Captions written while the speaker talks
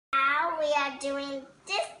Now we are doing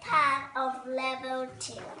this part of level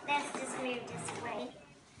 2. Let's just move this way.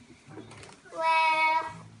 Well,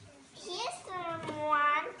 here's the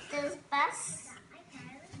one, this bus,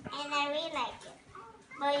 and I really like it.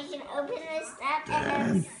 But you can open this up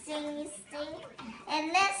and then sing.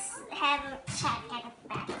 And let's have a check at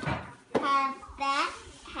the back.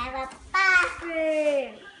 Have a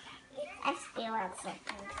bathroom. I feel one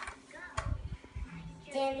second.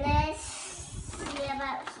 Then let's see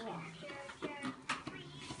about here.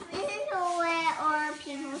 This is where all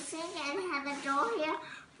people sing and have a door here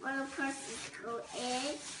for the person to go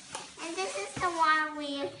in. And this is the one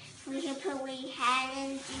we can put we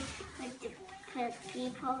hand in put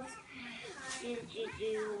people to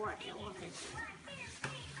do what they want to do.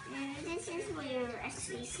 And this is where you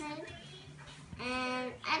actually sing.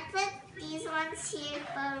 And I put these ones here,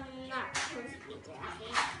 but I'm not supposed to be there.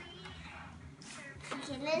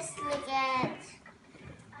 Okay, let's look at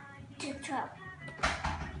the top.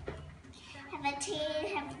 Have a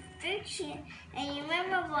tea, have a fruit here. And you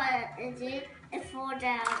remember what is it? It fall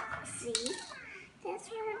down. See? That's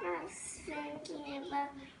what I was thinking about.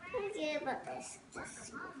 Thinking about this.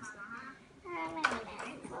 Just maybe not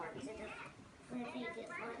fall into the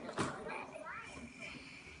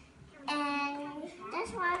and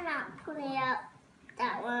that's why I'm not putting up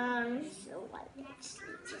that one. So I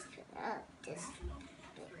actually just put up this.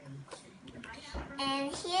 And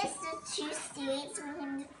here's the two states. We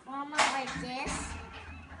can form it like this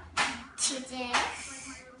to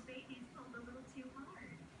this.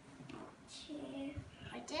 To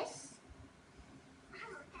like this.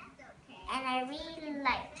 And I really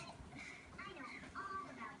like it.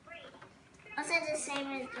 Also the same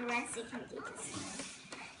as the rest, you can do the same.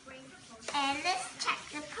 And let's check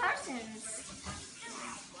the persons.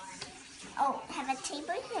 Oh, have a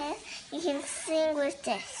table here. You can sing with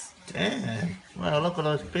this. Damn. Well, look at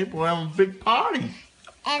those people having a big party.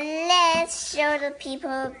 And let's show the people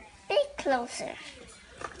a bit closer.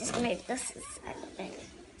 Just move this aside a bit.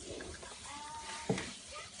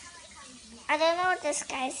 I don't know what this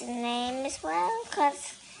guy's name as well,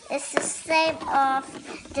 because it's the same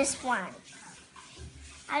of this one.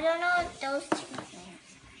 I don't know those two names.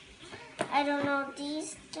 I don't know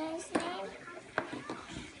these guys' name.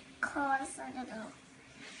 Cause I don't know.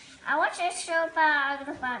 I watched a show about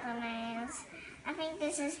the names. I think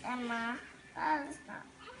this is Emma. But it's not.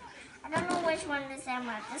 I don't know which one is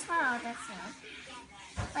Emma. This one or this one.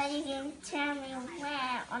 But you can tell me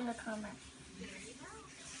where on the comment.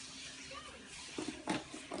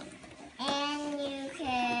 And you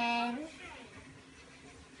can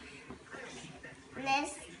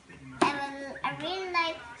I really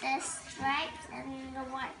like the stripes and the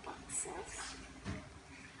white boxes.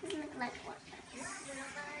 These look like white boxes.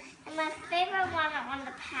 And my favorite one are on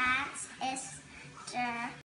the pads.